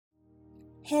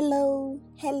Hello,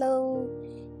 hello,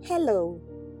 hello.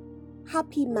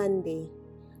 Happy Monday.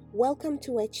 Welcome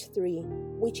to H3,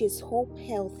 which is Hope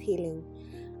Health Healing,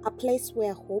 a place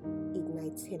where hope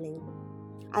ignites healing.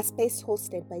 A space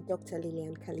hosted by Dr.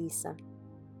 Lillian Kalisa.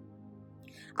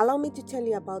 Allow me to tell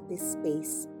you about this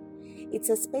space. It's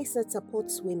a space that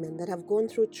supports women that have gone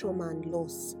through trauma and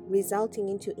loss, resulting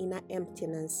into inner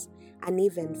emptiness and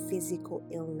even physical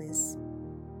illness.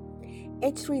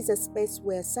 H3 is a space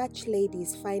where such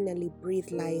ladies finally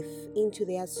breathe life into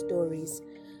their stories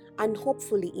and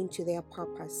hopefully into their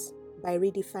purpose by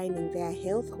redefining their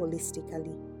health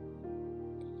holistically.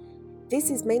 This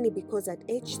is mainly because at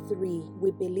H3 we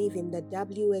believe in the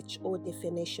WHO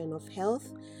definition of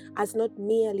health as not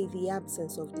merely the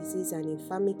absence of disease and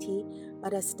infirmity,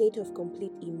 but a state of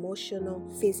complete emotional,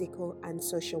 physical, and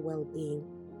social well-being.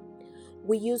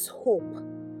 We use hope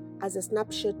as a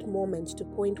snapshot moment to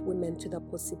point women to the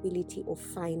possibility of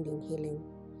finding healing.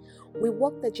 We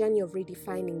walk the journey of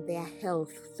redefining their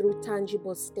health through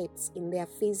tangible steps in their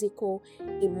physical,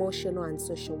 emotional, and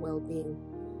social well-being.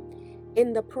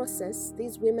 In the process,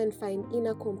 these women find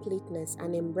inner completeness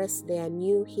and embrace their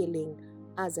new healing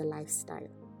as a lifestyle.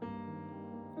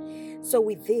 So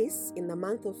with this, in the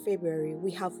month of February,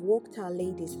 we have walked our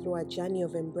ladies through a journey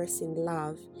of embracing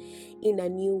love in a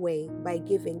new way by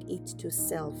giving it to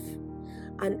self,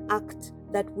 an act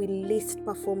that we least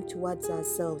perform towards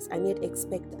ourselves and yet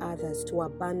expect others to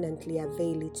abundantly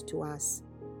avail it to us.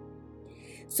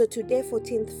 So today,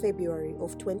 14th February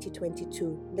of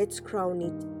 2022, let's crown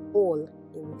it all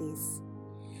in this.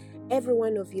 Every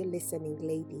one of you listening,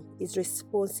 lady, is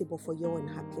responsible for your own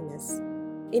happiness.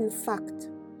 In fact,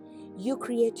 you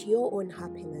create your own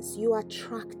happiness, you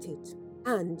attract it,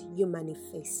 and you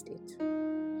manifest it.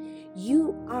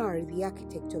 You are the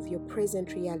architect of your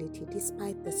present reality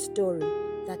despite the story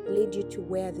that led you to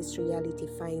where this reality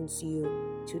finds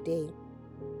you today.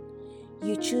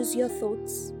 You choose your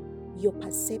thoughts, your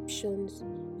perceptions,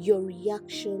 your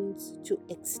reactions to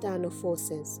external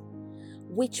forces.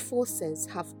 Which forces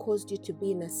have caused you to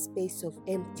be in a space of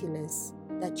emptiness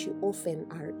that you often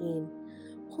are in,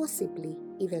 possibly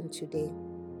even today.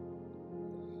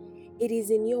 It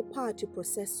is in your power to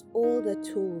process all the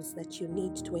tools that you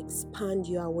need to expand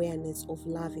your awareness of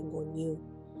loving on you.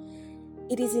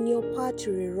 It is in your power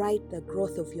to rewrite the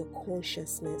growth of your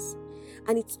consciousness.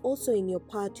 And it's also in your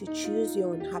power to choose your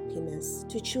own happiness,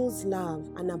 to choose love,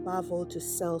 and above all, to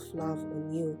self-love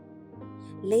on you.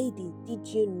 Lady, did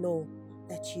you know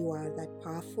that you are that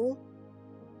powerful?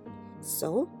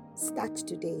 So, start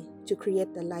today to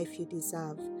create the life you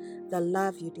deserve, the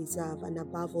love you deserve, and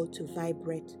above all, to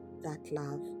vibrate that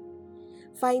love.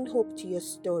 Find hope to your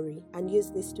story and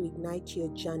use this to ignite your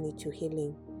journey to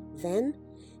healing. Then,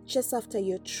 chase after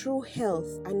your true health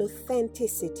and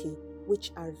authenticity,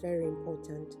 which are very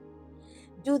important.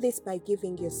 Do this by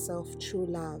giving yourself true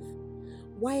love.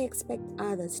 Why expect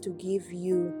others to give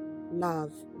you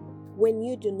love when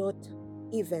you do not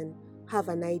even have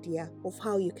an idea of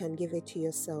how you can give it to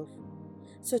yourself?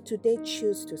 So today,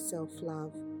 choose to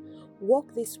self-love.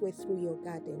 Walk this way through your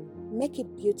garden. Make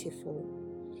it beautiful.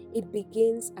 It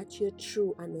begins at your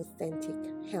true and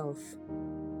authentic health.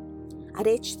 At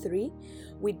H3,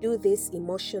 we do this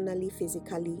emotionally,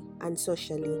 physically, and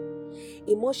socially.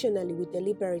 Emotionally, we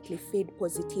deliberately feed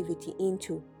positivity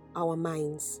into our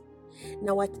minds.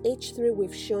 Now at H3,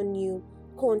 we've shown you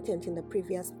content in the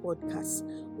previous podcast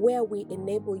where we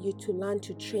enable you to learn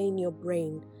to train your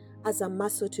brain as a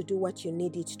muscle to do what you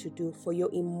need it to do for your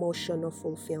emotional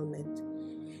fulfillment.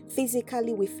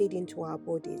 Physically, we feed into our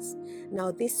bodies.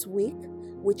 Now this week,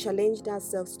 we challenged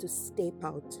ourselves to step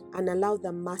out and allow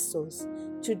the muscles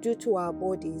to do to our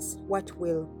bodies what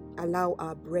will allow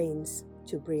our brains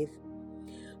to breathe.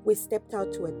 We stepped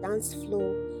out to a dance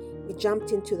floor. We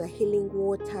jumped into the healing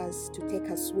waters to take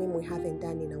a swim we haven't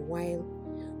done in a while.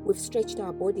 We've stretched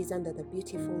our bodies under the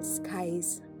beautiful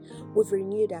skies. We've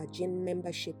renewed our gym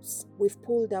memberships. We've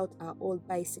pulled out our old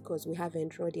bicycles we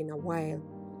haven't rode in a while.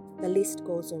 The list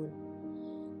goes on.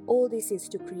 All this is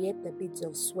to create the beads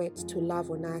of sweat to love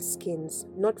on our skins,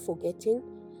 not forgetting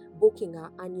booking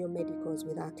our annual medicals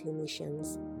with our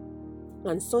clinicians.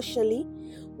 And socially,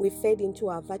 we fed into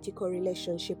our vertical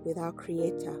relationship with our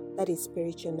Creator, that is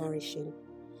spiritual nourishing.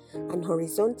 And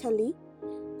horizontally,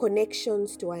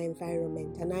 connections to our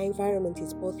environment. And our environment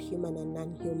is both human and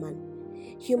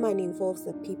non-human. Human involves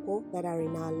the people that are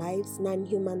in our lives,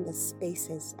 non-human, the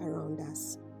spaces around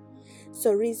us.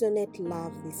 So resonate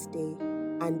love this day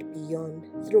and beyond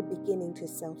through beginning to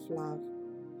self-love.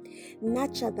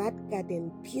 Nurture that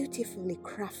garden beautifully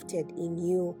crafted in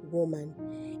you, woman,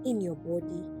 in your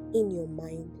body, in your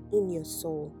mind, in your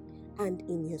soul, and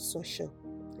in your social.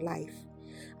 life.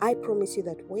 I promise you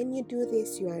that when you do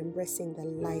this, you are embracing the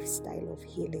lifestyle of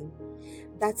healing.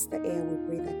 That's the air we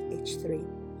breathe at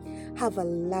H3. Have a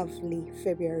lovely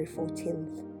February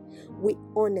 14th. We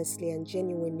honestly and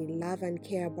genuinely love and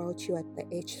care about you at the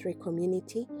H3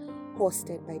 community,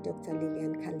 hosted by Dr.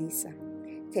 Lillian Kalisa.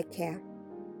 Take care.